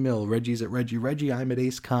 Cosmic T-Mill, Reggie's at Reggie, I'm at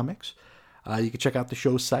Ace Comics. You can check out the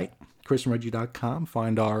show site, chrisandreggie.com.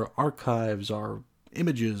 Find our archives, our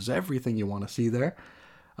images, everything you want to see there.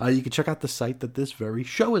 You can check out the site that this very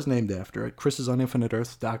show is named after at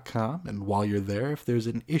chrisisoninfiniteearth.com. And while you're there, if there's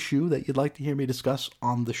an issue that you'd like to hear me discuss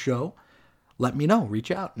on the show, let me know.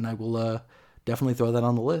 Reach out, and I will definitely throw that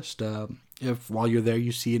on the list. If while you're there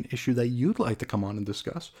you see an issue that you'd like to come on and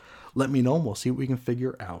discuss, let me know, and we'll see what we can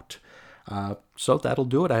figure out. So that'll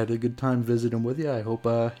do it. I had a good time visiting with you. I hope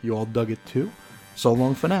you all dug it too. So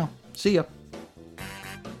long for now. See ya.